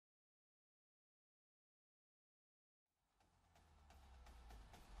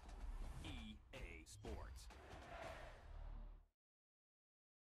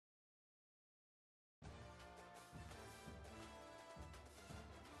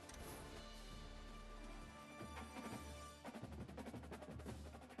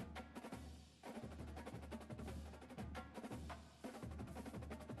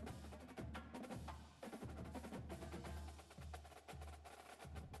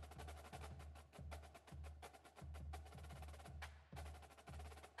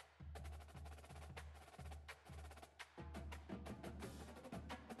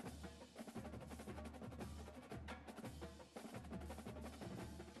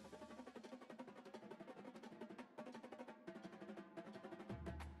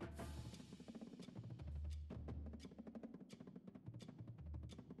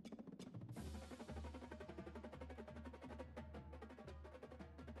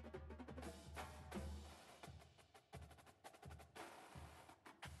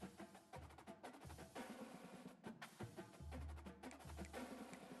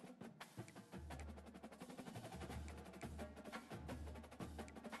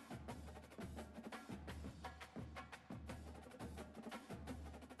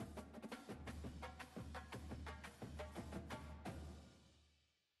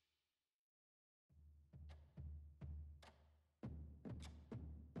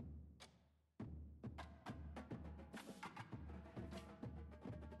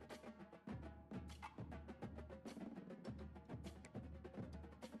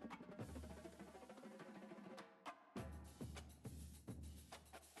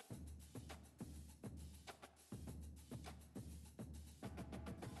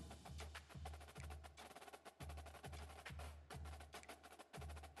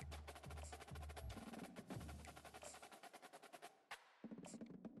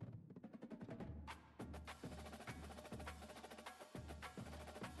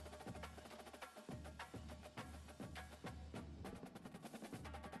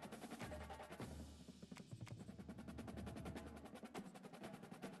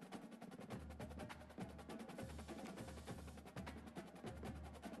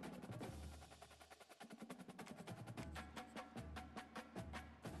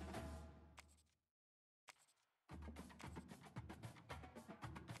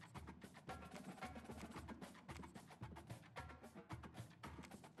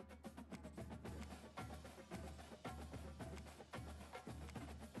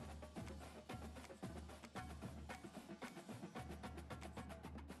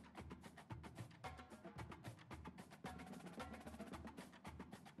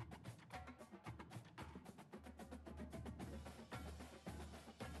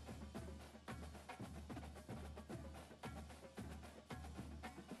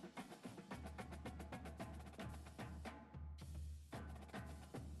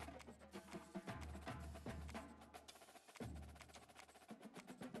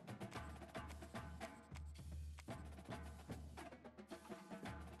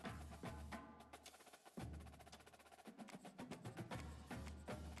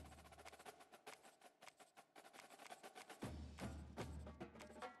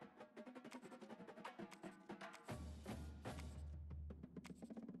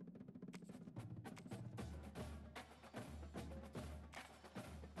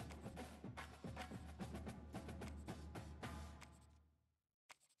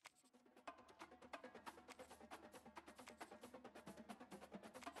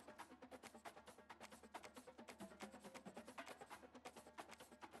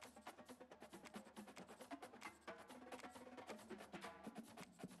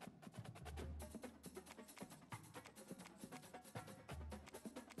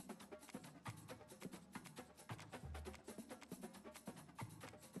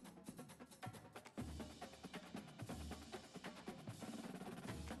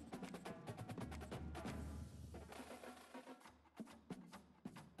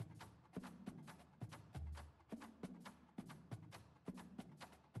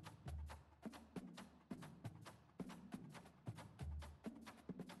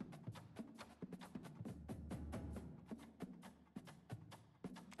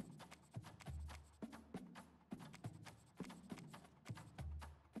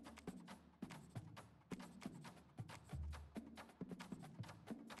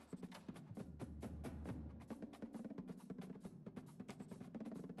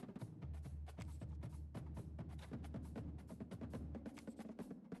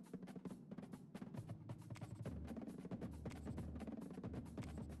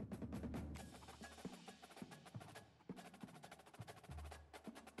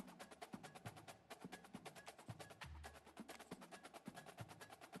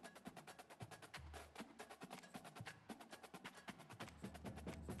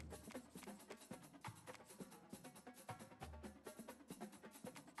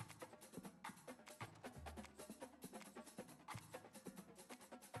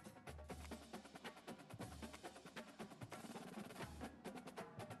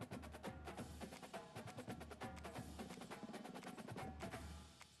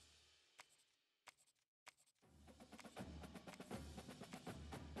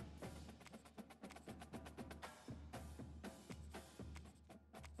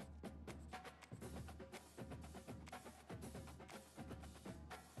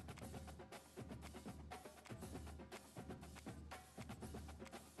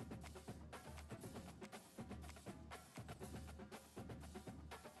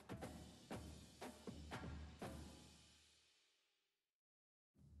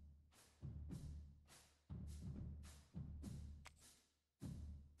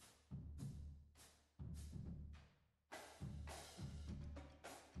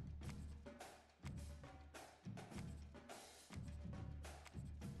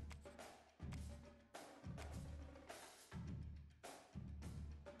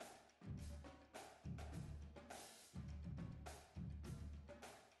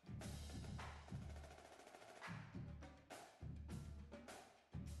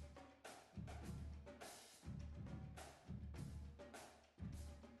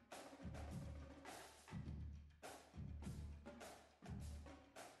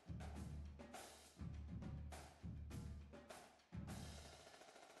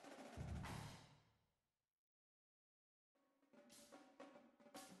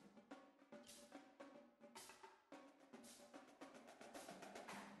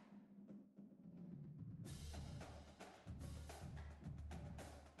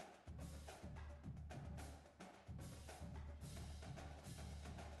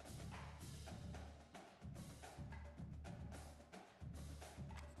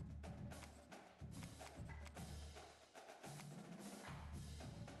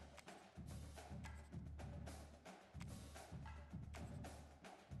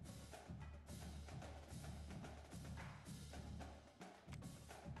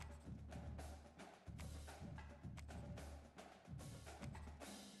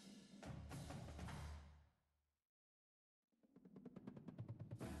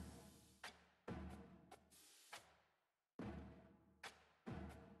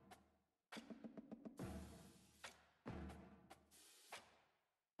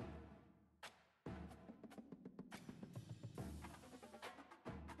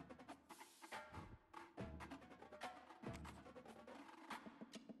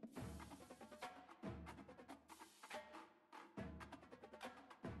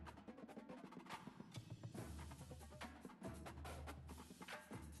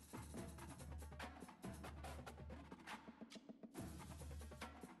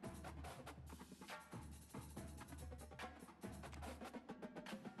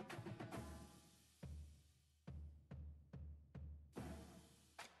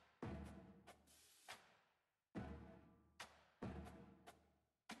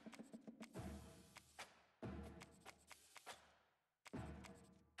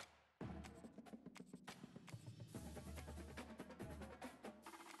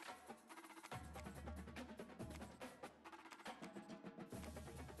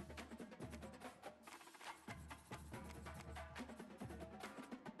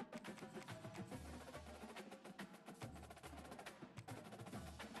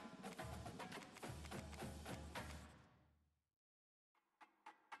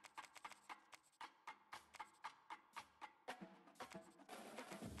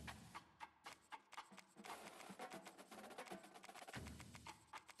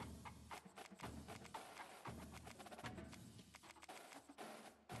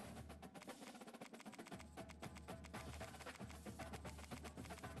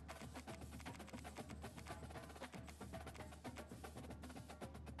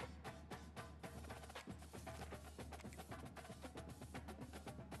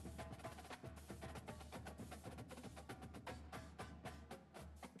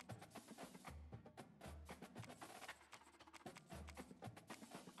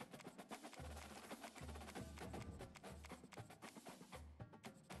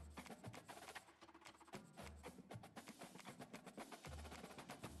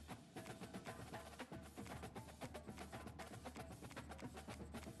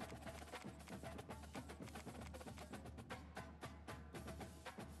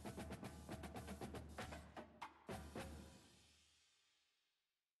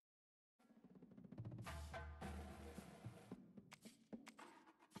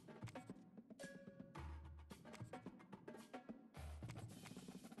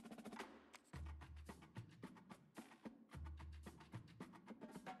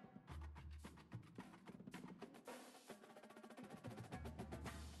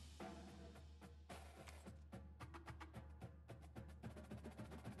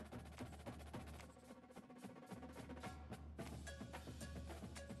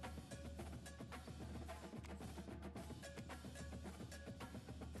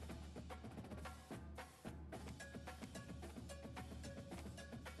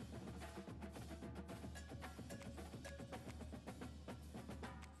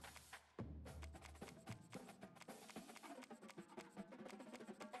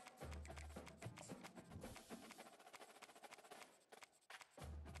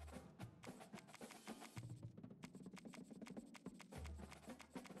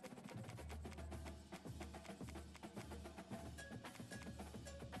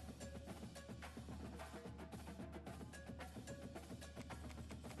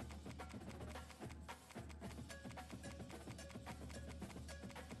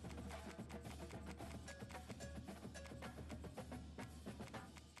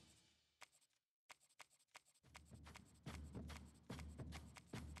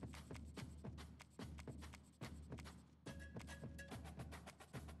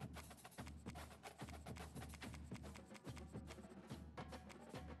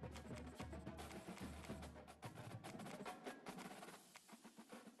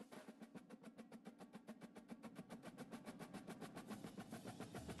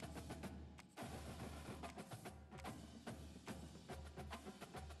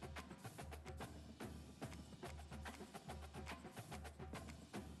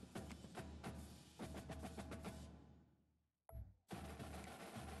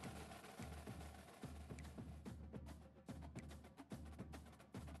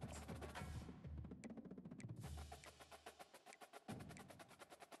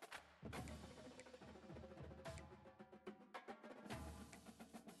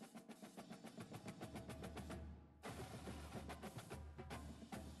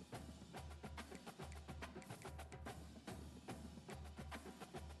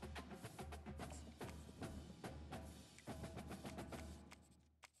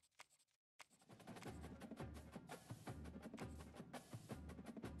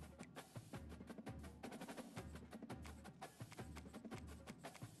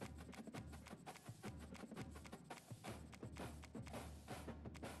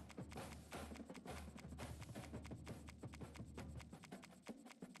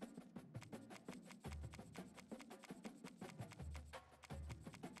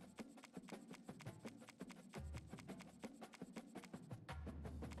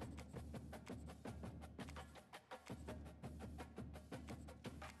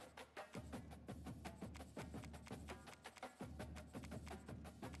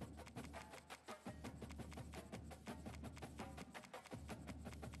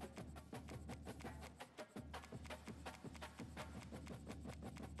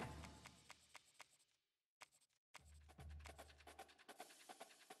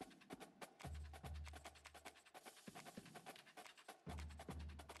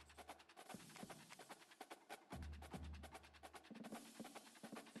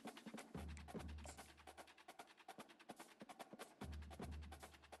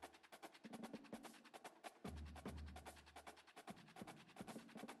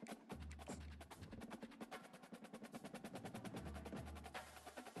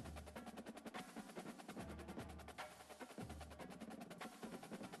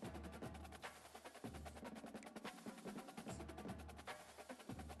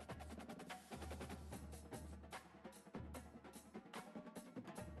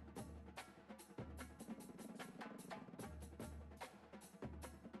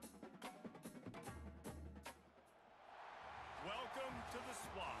Welcome to the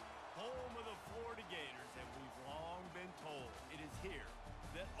Swamp, home of the Florida Gators, and we've long been told it is here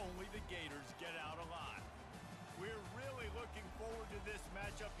that only the Gators get out alive. We're really looking forward to this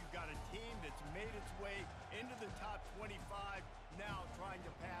matchup. You've got a team that's made its way into the top 25, now trying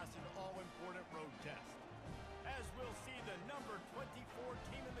to pass an all-important road test. As we'll see the number 24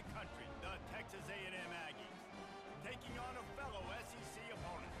 team in the country, the Texas A&M Aggies, taking on a fellow SEC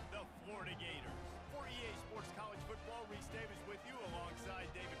opponent, the Florida Gators. For EA Sports College Football, Reese Davis with you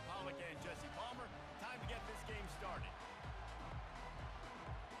alongside David Pollack and Jesse Palmer. Time to get this game started.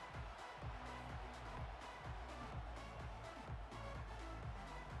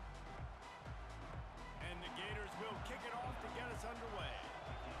 And the Gators will kick it off to get us underway.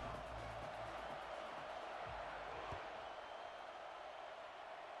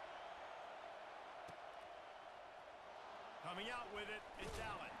 Coming out with it, it's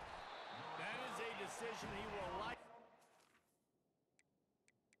Allen. That is a decision he will like.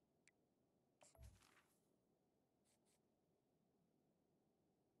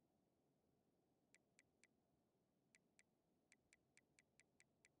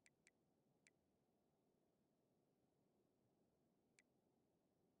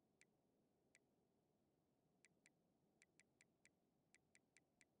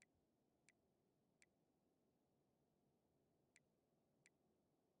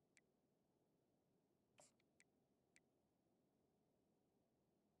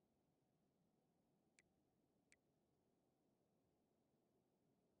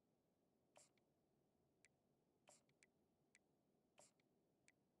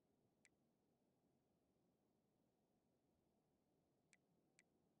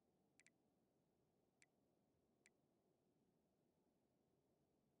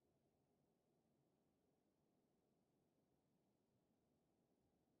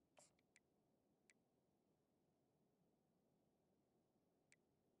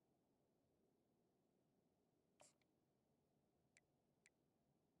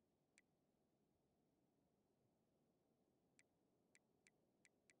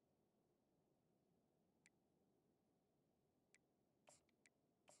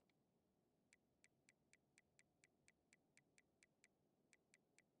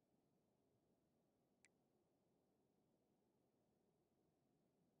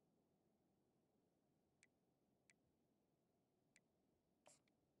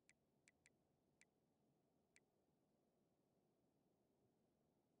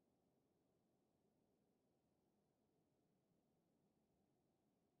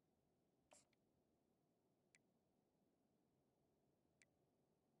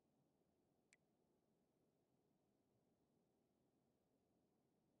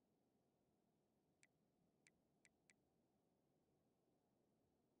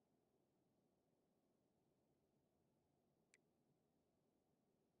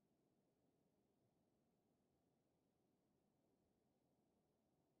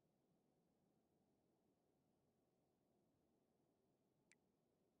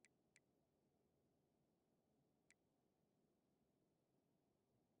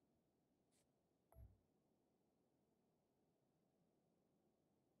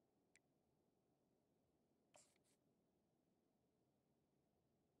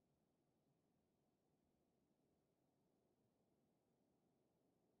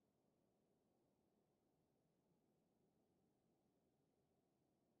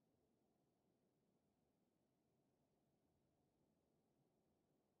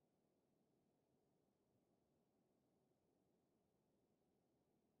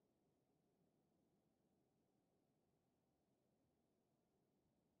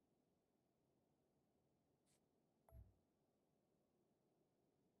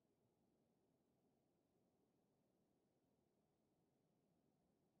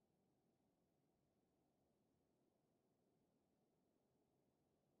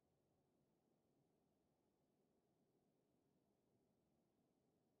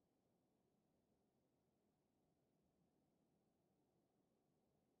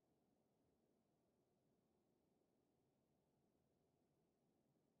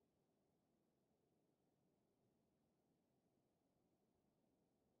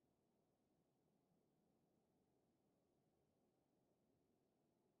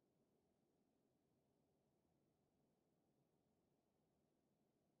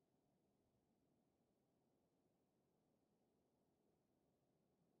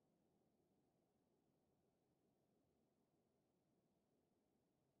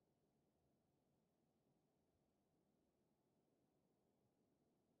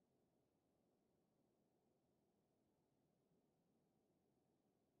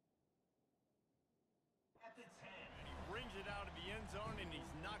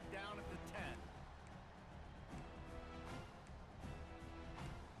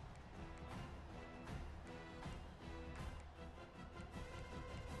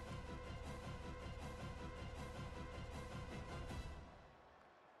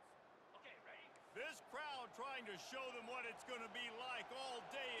 trying to show them what it's going to be like all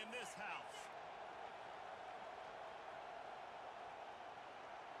day in this house.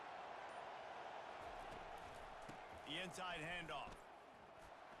 The inside handoff.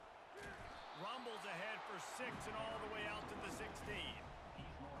 Rumbles ahead for 6 and all the way out to the 16.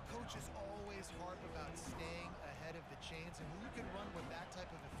 Coaches always harp about staying ahead of the chains, and when you can run with that type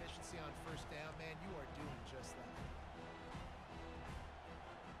of efficiency on first down, man, you are doing just that.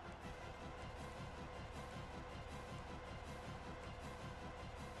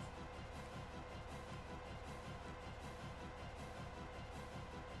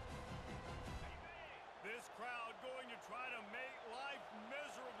 This crowd going to try to make life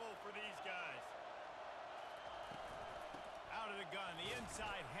miserable for these guys. Out of the gun, the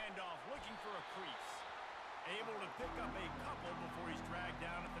inside handoff, looking for a crease. Able to pick up a couple before he's dragged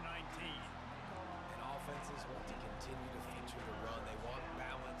down at the 19. And offenses want to continue to feature the run. They want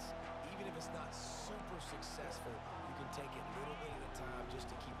balance. Even if it's not super successful, you can take it little bit at a time just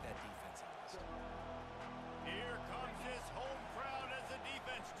to keep that defense honest. Here comes this home crowd as the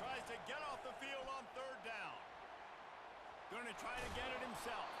defense tries to get off the field on 3rd down. Going to try to get it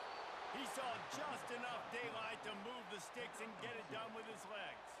himself. He saw just enough daylight to move the sticks and get it done with his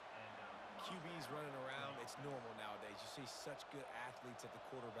legs. QBs running around, it's normal nowadays. You see such good athletes at the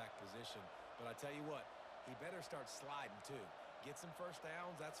quarterback position. But I tell you what, he better start sliding too. Get some first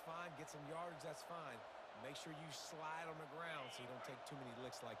downs, that's fine. Get some yardage, that's fine. Make sure you slide on the ground so you don't take too many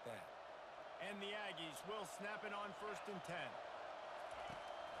licks like that. And the Aggies will snap it on 1st and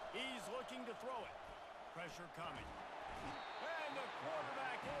 10. He's looking to throw it. Pressure coming. And the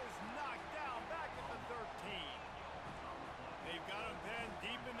quarterback is knocked down back at the 13. They've got him pinned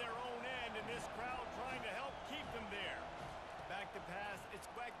deep in their own end, and this crowd trying to help keep them there. Back to pass, it's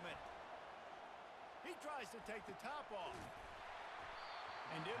Wegman. He tries to take the top off.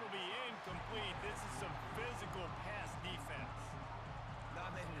 And it'll be incomplete. This is some physical pass defense.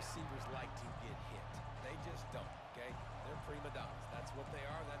 Not many receivers like to get hit. They just don't, okay? They're prima donnas. That's what they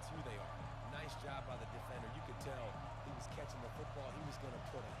are. That's who they are. Nice job by the defender. You could tell he was catching the football. He was going to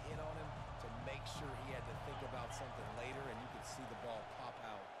put a hit on him to make sure he had to think about something later, and you could see the ball pop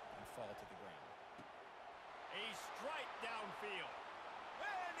out and fall to the ground. A strike downfield.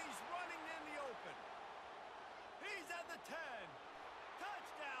 And he's running in the open. He's at the 10.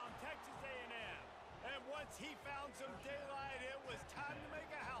 Touchdown, Texas A&M. And once he found some daylight, it was time to make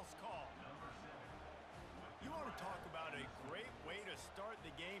a house call. You want to talk about a great way to start the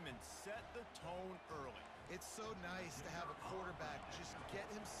game and set the tone early. It's so nice to have a quarterback just get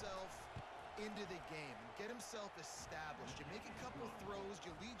himself into the game, get himself established. You make a couple throws, you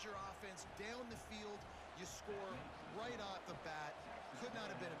lead your offense down the field, you score right off the bat. Could not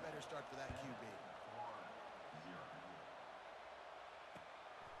have been a better start for that QB.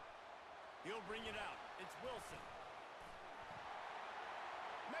 He'll bring it out. It's Wilson.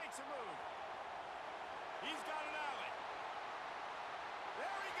 Makes a move. He's got an alley.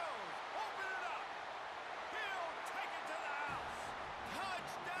 There he goes. Open it up. He'll take it to the house.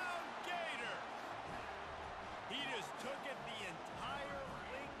 Touchdown, Gators. He just took it the entire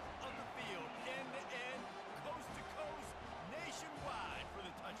length of the field, end to end, coast to coast, nationwide for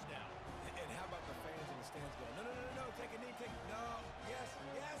the touchdown. And how about the fans in the stands going, no, no, no, no, take a knee, take, no, yes,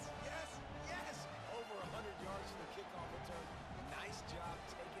 yes, yes, yes. Over 100 yards to the kickoff return. Nice job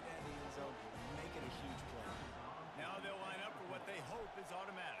taking that in the end zone, making a huge play. Now they'll line up for what they hope is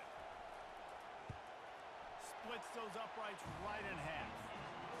automatic. Splits those uprights right in half.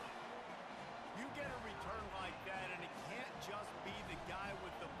 You get a return like that, and it can't just be the guy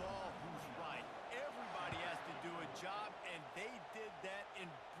with the ball who's right. Everybody has to do a job, and they did that in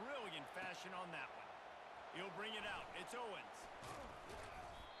brilliant fashion on that one. He'll bring it out. It's Owens.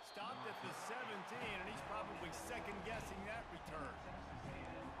 Stopped at the 17, and he's probably second-guessing that return.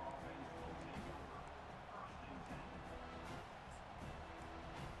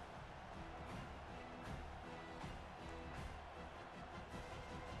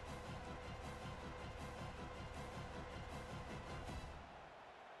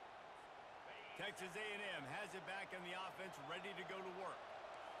 Texas A&M has it back on the offense, ready to go to work.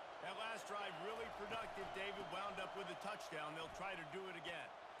 That last drive really productive. David wound up with a touchdown. They'll try to do it again.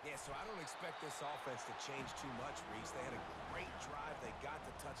 Yeah, so I don't expect this offense to change too much, Reese. They had a great drive. They got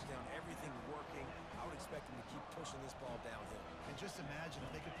the touchdown, everything working. I would expect them to keep pushing this ball downhill. And just imagine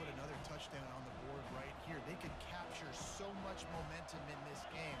if they could put another touchdown on the board right here. They could capture so much momentum in this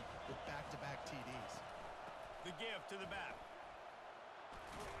game with back-to-back TDs. The give to the back.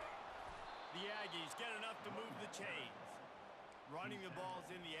 The Aggies get enough to move the chains. Running the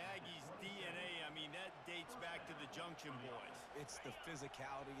ball's in the Aggies' DNA. I mean, that dates back to the Junction Boys. It's the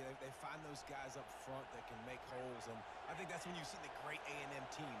physicality. They find those guys up front that can make holes, and I think that's when you see the great A&M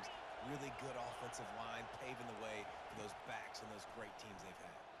teams. Really good offensive line paving the way for those backs and those great teams they've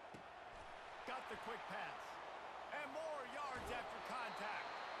had. Got the quick pass. And more yards after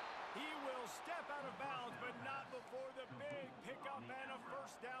contact. He will step out of bounds, but not before the big pickup and a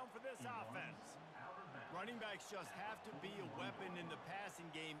first down for this offense. Running backs just have to be a weapon in the passing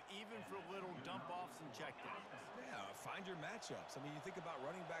game, even for little dump-offs and checkdowns. Yeah, find your matchups. I mean, you think about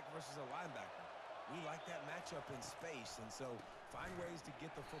running back versus a linebacker. We like that matchup in space, and so find ways to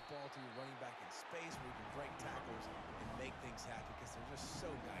get the football to your running back in space where you can break tackles and make things happen because they're just so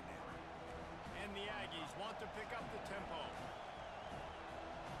dynamic. And the Aggies want to pick up the tempo.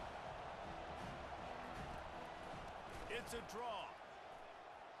 It's a draw.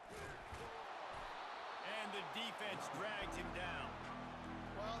 And the defense drags him down.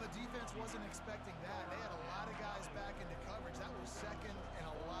 Well, the defense wasn't expecting that. They had a lot of guys back into coverage. That was second and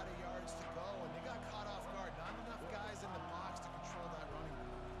a lot of yards to go, and they got caught off guard. Not enough guys in the box to control that running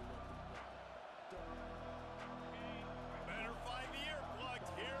back. Better find the ear plugs.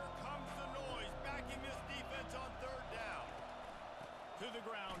 Here comes the noise, backing this defense on third down. To the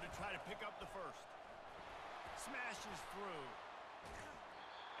ground to try to pick up the first. Smashes through.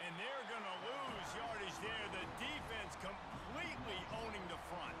 And they're going to lose yardage there. The defense completely owning the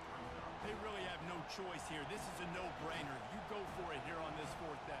front. They really have no choice here. This is a no-brainer. You go for it here on this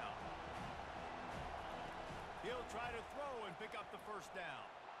fourth down. He'll try to throw and pick up the first down.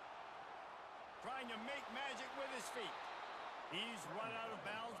 Trying to make magic with his feet. He's run out of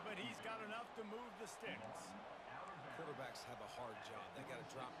bounds, but he's got enough to move the sticks. Quarterbacks have a hard job. They got to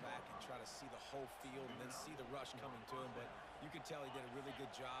drop back and try to see the whole field and then see the rush coming to him. But you can tell he did a really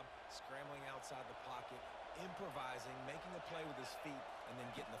good job scrambling outside the pocket, improvising, making a play with his feet, and then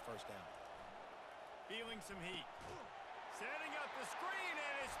getting the first down. Feeling some heat. Setting up the screen,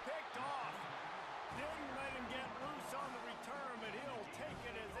 and it's picked off. Didn't let him get loose on the return, but he'll take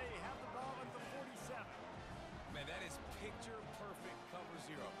it as they have the ball at the 47. Man, that is picture-perfect cover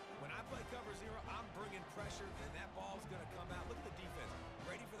zero. When I play cover zero, I'm bringing pressure, and that ball's going to come out. Look at the defense.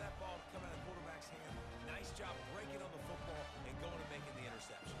 Ready for that ball to come out of the quarterback's hand. Nice job breaking on the football and going and making the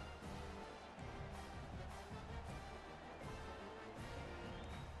interception.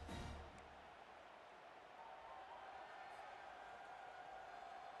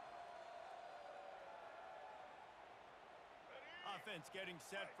 Offense getting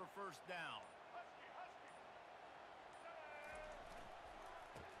set for first down.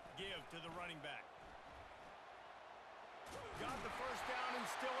 Give to the running back. Got the first down and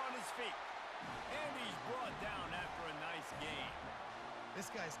still on his feet. And he's brought down after a nice gain.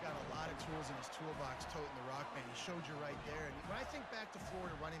 This guy's got a lot of tools in his toolbox toting the rock, man. He showed you right there. And when I think back to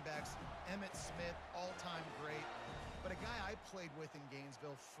Florida running backs, Emmitt Smith, all-time great. But a guy I played with in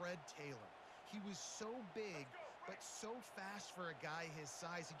Gainesville, Fred Taylor. He was so big, but so fast for a guy his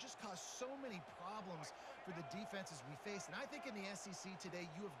size. He just caused so many problems for the defenses we faced. And I think in the SEC today,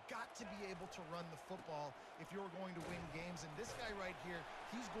 you have got to be able to run the football if you're going to win games. And this guy right here,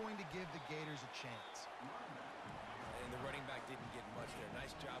 he's going to give the Gators a chance. And the running back didn't get much there.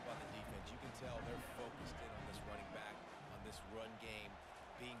 Nice job on the defense. You can tell they're focused in on this running back, on this run game,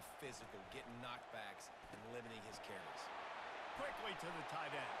 being physical, getting knockbacks, and limiting his carries. Quickly to the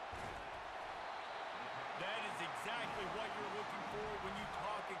tight end. That is exactly what you're looking for when you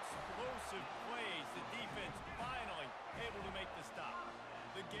talk explosive plays. The defense finally able to make the stop.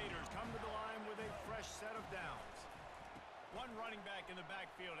 The Gators come to the line with a fresh set of downs. One running back in the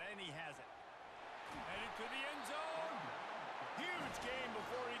backfield, and he has it. Headed to the end zone. Huge gain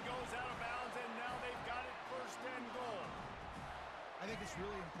before he goes out of bounds, and now they've got it first and goal. I think it's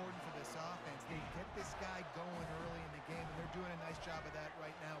really important for this offense. They get this guy going early in the game, and they're doing a nice job of that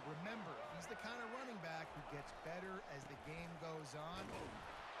right now. Remember, he's the kind of running back who gets better as the game goes on.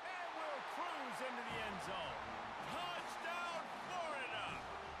 And will cruise into the end zone. Touchdown, Florida!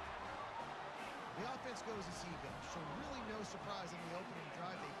 The offense goes as he goes, so really no surprise in the opening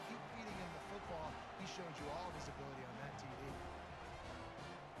drive. They keep feeding him the football. He showed you all of his ability on that TV.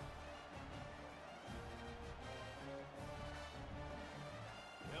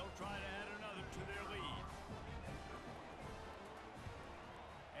 They'll try to add another to their lead.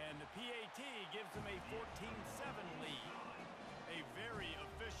 And the PAT gives them a 14-7 lead. A very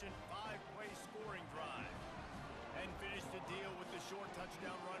efficient 5-play scoring drive. And finish the deal with the short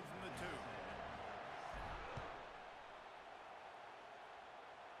touchdown run from the 2.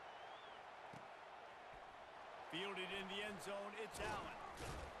 Fielded in the end zone, it's Allen.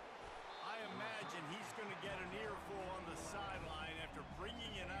 I imagine imagine he's going to get an earful on the sideline after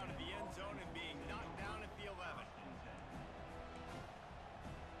bringing it out of the end zone and being knocked down at the 11.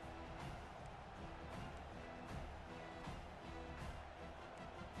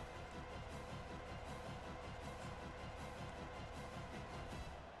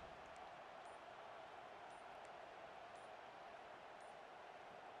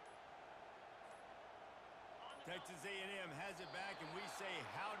 Texas A&M has it back, and we say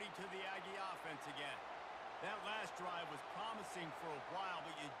howdy to the Aggie offense again. That last drive was promising for a while,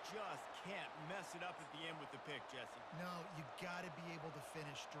 but you just can't mess it up at the end with the pick, Jesse. No, you got to be able to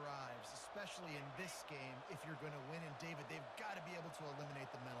finish drives, especially in this game if you're going to win. And, David, they've got to be able to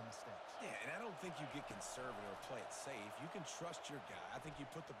eliminate the mental mistakes. Yeah, and I don't think you get conservative or play it safe. You can trust your guy. I think you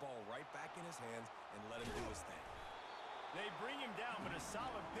put the ball right back in his hands and let him do his thing. They bring him down, but a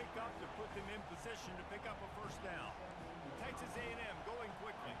solid pickup to put them in position to pick up a first down. Texas A&M going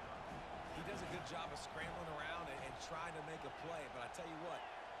quickly. He does a good job of scrambling around and trying to make a play, but I tell you what,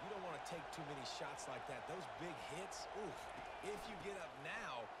 you don't want to take too many shots like that. Those big hits, oof, if you get up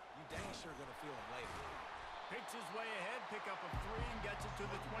now, you dang sure going to feel them later. Picks his way ahead, pick up a 3, and gets it to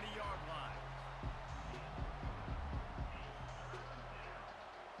the 20-yard line.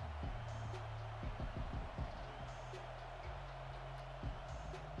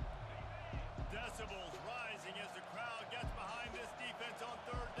 Decibels rising as the crowd gets behind this defense on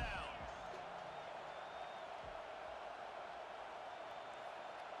third down.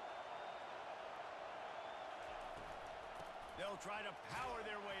 They'll try to power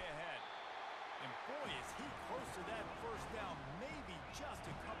their way ahead. And boy, is he close to that first down, maybe just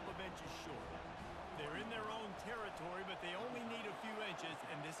a couple of inches short. They're in their own territory, but they only need a few inches,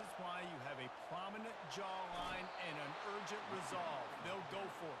 and this is why you have a prominent jawline and an urgent resolve. They'll go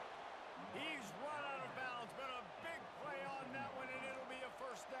for it. He's run out of bounds, but a big play on that one, and it'll be a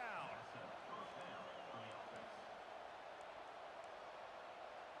first down.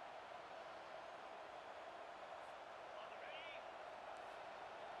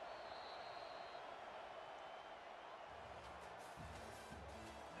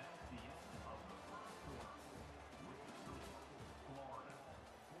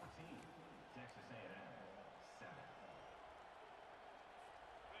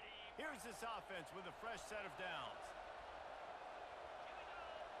 Here's this offense with a fresh set of downs.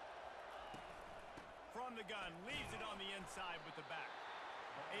 From the gun, leaves it on the inside with the back.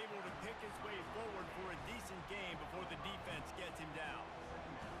 Able to pick his way forward for a decent gain before the defense gets him down.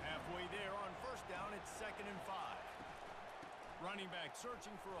 Halfway there on first down, it's 2nd and 5. Running back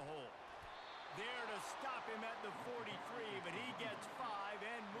searching for a hole. There to stop him at the 43, but he gets 5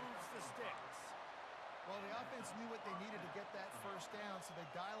 and moves the sticks. Well, the offense knew what they needed to get that first down, so they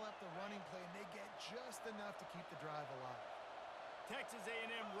dial up the running play, and they get just enough to keep the drive alive. Texas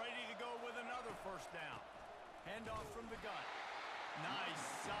A&M ready to go with another first down. Handoff from the gun. Nice,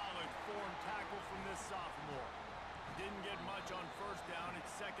 solid form tackle from this sophomore. Didn't get much on first down.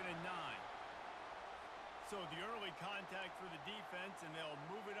 It's 2nd and 9. So the early contact for the defense, and they'll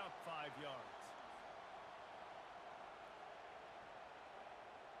move it up 5 yards.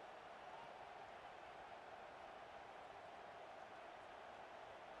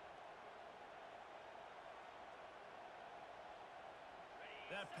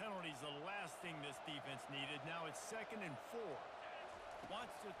 That penalty's the last thing this defense needed. Now it's 2nd and 4.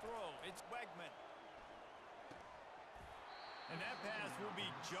 Wants to throw. It's Wegman. And that pass will be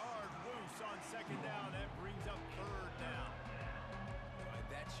jarred loose on 2nd down. That brings up 3rd down. And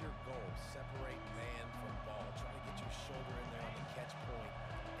that's your goal. Separate man from ball. Try to get your shoulder in there on the catch point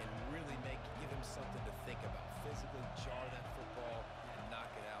and really give him something to think about. Physically jar that football and knock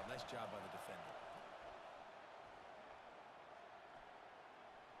it out. Nice job by the defender.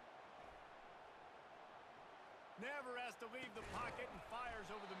 Never has to leave the pocket and fires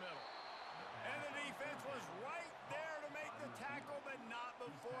over the middle. And the defense was right there to make the tackle, but not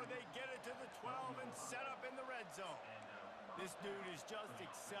before they get it to the 12 and set up in the red zone. This dude is just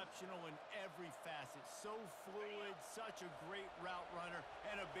exceptional in every facet. So fluid, such a great route runner,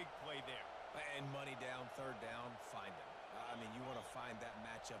 and a big play there. And money down, 3rd down, find him. I mean, you want to find that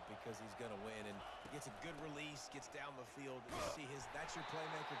matchup because he's going to win, and gets a good release, gets down the field. You see that's your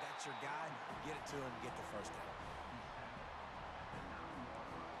playmaker, that's your guy. Get it to him, get the first down.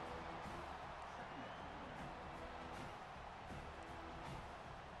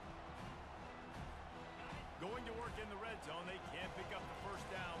 Going to work in the red zone, they can't pick up the first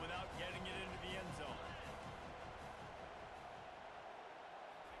down without getting it into the end zone.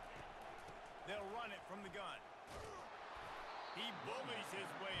 They'll run it from the gun. He bullies his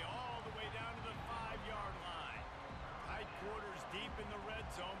way all the way down to the 5-yard line. Quarters deep in the red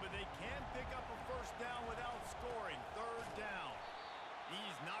zone, but they can pick up a first down without scoring. Third down.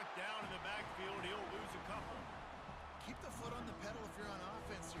 He's knocked down in the backfield. He'll lose a couple. Keep the foot on the pedal if you're on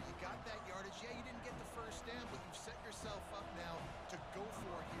offense, or you got that yardage. Yeah, you didn't get the first down, but you've set yourself up now to go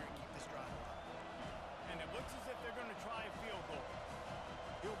for it here and keep this drive alive. And it looks as if they're going to try a field goal.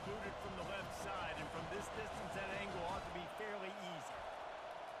 He'll boot it from the left side, and from this distance, that angle ought to be fairly easy.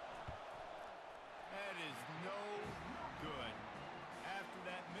 That is no good. After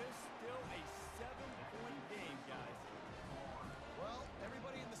that miss, still a 7-point game, guys. Well,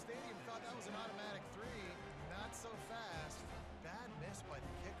 everybody in the stadium thought that was an automatic 3. Not so fast. Bad miss by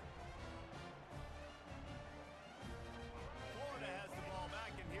the kicker. Florida has the ball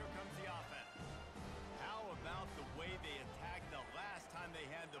back, and here comes the offense. How about the way they attacked the last time they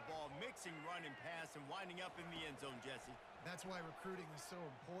had the ball, mixing run and pass and winding up in the end zone, Jesse? That's why recruiting is so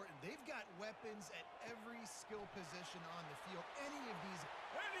important. They've got weapons at every skill position on the field. Any of these...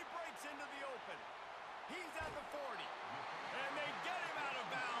 And he breaks into the open. He's at the 40. And they get him out of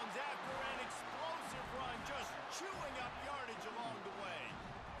bounds after an explosive run, just chewing up yardage along the way.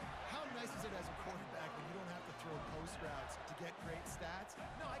 How nice is it as a quarterback when you don't have to throw post routes to get great stats?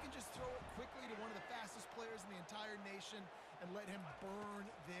 No, I can just throw it quickly to one of the fastest players in the entire nation and let him burn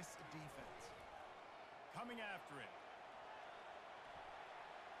this defense. Coming after him.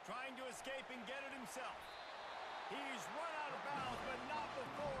 Trying to escape and get it himself. He's run out of bounds, but not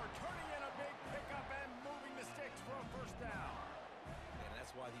before. Turning in a big pickup and moving the sticks for a first down. And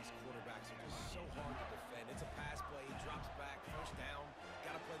that's why these quarterbacks are just so hard to defend. It's a pass play, he drops back, first down.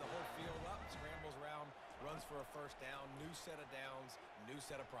 Got to play the whole field up, scrambles around, runs for a first down. New set of downs, new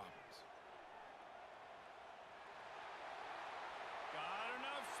set of problems. Got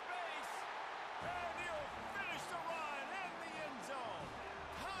enough space. And he'll finish the run in the end zone.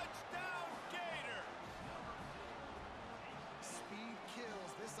 Touchdown, Gators. Speed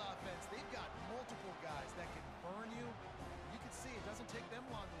kills this offense. They've got multiple guys that can burn you. You can see it doesn't take them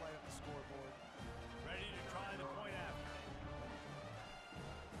long to light up the scoreboard. Ready to try the point after.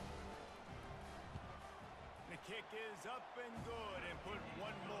 The kick is up and good and put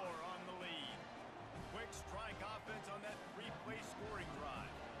one more on the lead. Quick strike offense on that 3-play scoring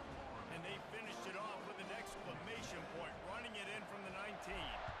drive. And they finished it off with an exclamation point, running it in from the 19.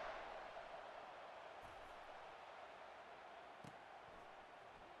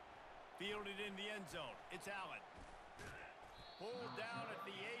 Fielded in the end zone. It's Allen. Pulled down at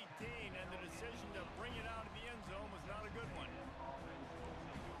the 18, and the decision to bring it out of the end zone was not a good one.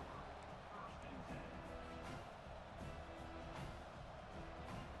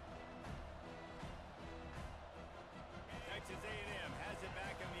 Texas A&M has it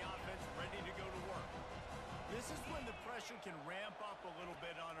back on the offense, ready to go to work. This is when the pressure can ramp up a little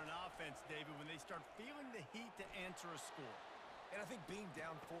bit on an offense, David, when they start feeling the heat to answer a score. And I think being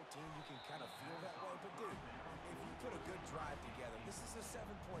down 14, you can kind of feel that way. But, dude, if you put a good drive together, this is a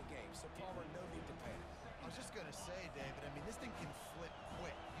 7-point game, so Palmer, no need to panic. I was just going to say, David, I mean, this thing can flip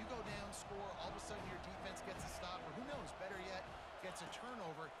quick. You go down, score, all of a sudden your defense gets a stop, or who knows, better yet, gets a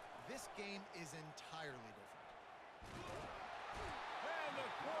turnover. This game is entirely different. And the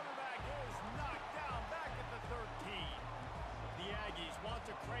quarterback is knocked down back at the 13. The Aggies want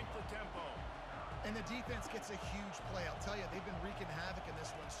to crank the tempo. And the defense gets a huge play. I'll tell you, they've been wreaking havoc in this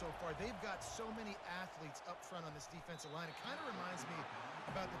one so far. They've got so many athletes up front on this defensive line. It kind of reminds me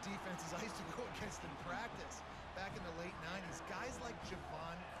about the defenses I used to go against in practice back in the late 90s. Guys like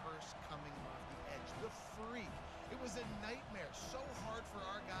Javon Curse coming off the edge, the freak. It was a nightmare. So hard for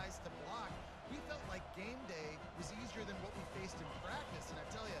our guys to block. We felt like game day was easier than what we faced in practice. And I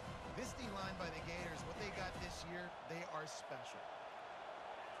tell you, this D-line by the Gators, what they got this year, they are special.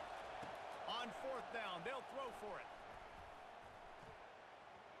 On fourth down, they'll throw for it.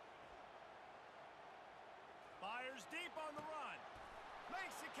 Fires deep on the run.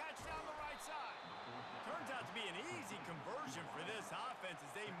 Makes the catch down the right side. Turns out to be an easy conversion for this offense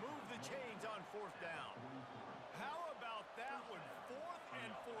as they move the chains on fourth down. How about that one? Fourth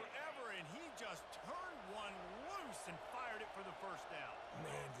and forever, and he just turned one loose and fired it for the first down.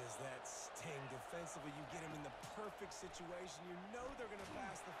 Man, does that sting. Defensively, you get him in the perfect situation. You know they're going to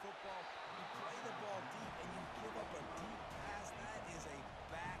pass the football. You play the ball deep, and you give up a deep pass. That is a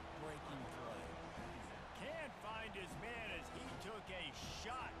back-breaking play. Can't find his man as he took a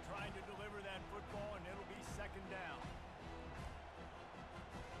shot trying to deliver that football, and it'll be second down.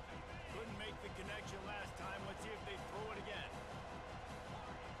 Couldn't make the connection last time. Let's see if they throw it again.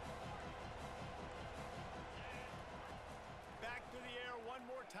 Back to the air one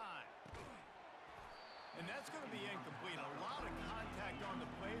more time. And that's going to be incomplete. A lot of contact on the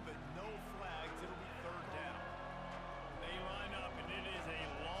play, but no flags. It'll be third down.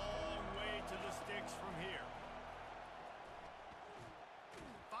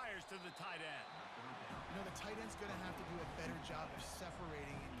 to the tight end. You know, the tight end's going to have to do a better job of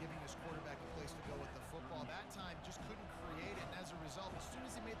separating and giving his quarterback a place to go with the football. That time just couldn't create it, and as a result, as soon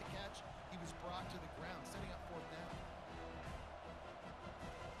as he made the catch, he was brought to the ground, setting up fourth down.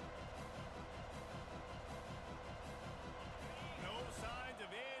 No signs of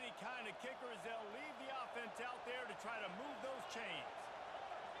any kind of kicker as they'll leave the offense out there to try to move those chains.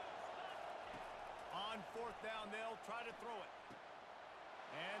 On fourth down, they'll try to throw it.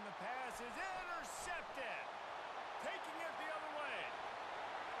 And the pass is intercepted. Taking it the other way.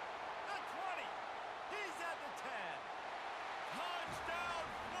 The 20. He's at the 10. Touchdown,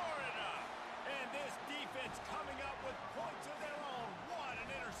 Florida. And this defense coming up with points of their own. What an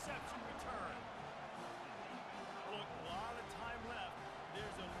interception return. Look, a lot of time left.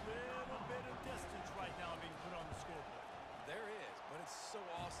 There's a little bit of distance right now being put on the scoreboard. There is, but it's so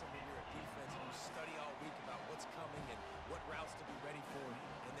awesome when you're a defense and you study all week about what's coming and what routes to be ready for,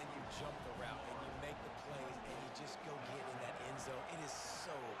 and then you jump the route and you make the plays and you just go get in that end zone. It is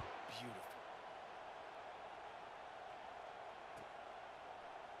so beautiful.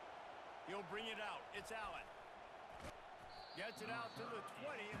 He'll bring it out. It's Allen. Gets it out to the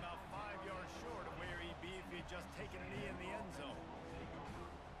 20, about 5 yards short of where he'd be if he'd just taken a knee in the end zone.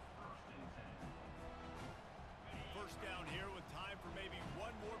 First down here with time for maybe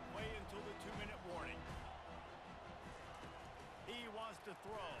one more play until the 2-minute warning. He wants to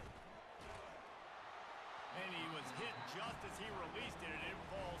throw. And he was hit just as he released it, and it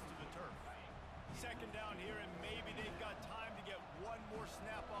falls to the turf. Second down here, and maybe they've got time to get one more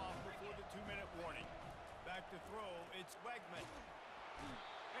snap off before the 2-minute warning. Back to throw, it's Wegman.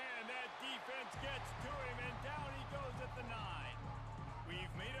 And that defense gets to him, and down he goes at the 9.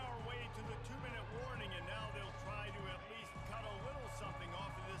 We've made our way to the 2-minute warning, and now they'll try to at least cut a little something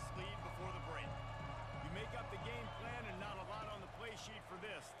off of this lead before the break. You make up the game plan and not a lot on the play sheet for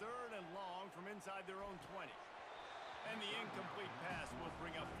this. Third and long from inside their own 20. And the incomplete pass will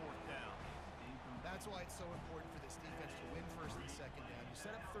bring up fourth down. That's why it's so important for this defense to win first and second down. You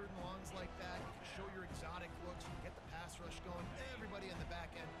set up third and longs like that, you can show your exotic looks, you can get the pass rush going, everybody on the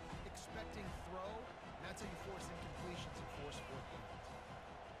back end expecting throw, and that's how you force incompletions and force fourth downs.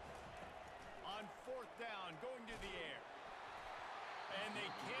 On fourth down, going to the air. And they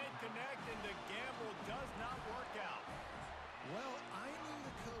can't connect, and the gamble does not work out. Well, I knew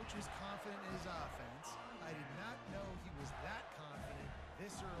the coach was confident in his offense. I did not know he was that confident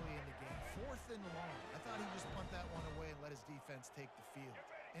this early in the game. Fourth and long. I thought he'd just punt that one away and let his defense take the field.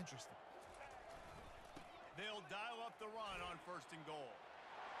 Interesting. They'll dial up the run on first and goal.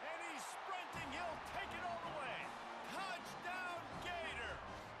 And he's sprinting. He'll take it all the way. Touchdown, Gators!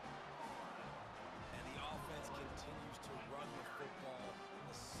 And the offense continues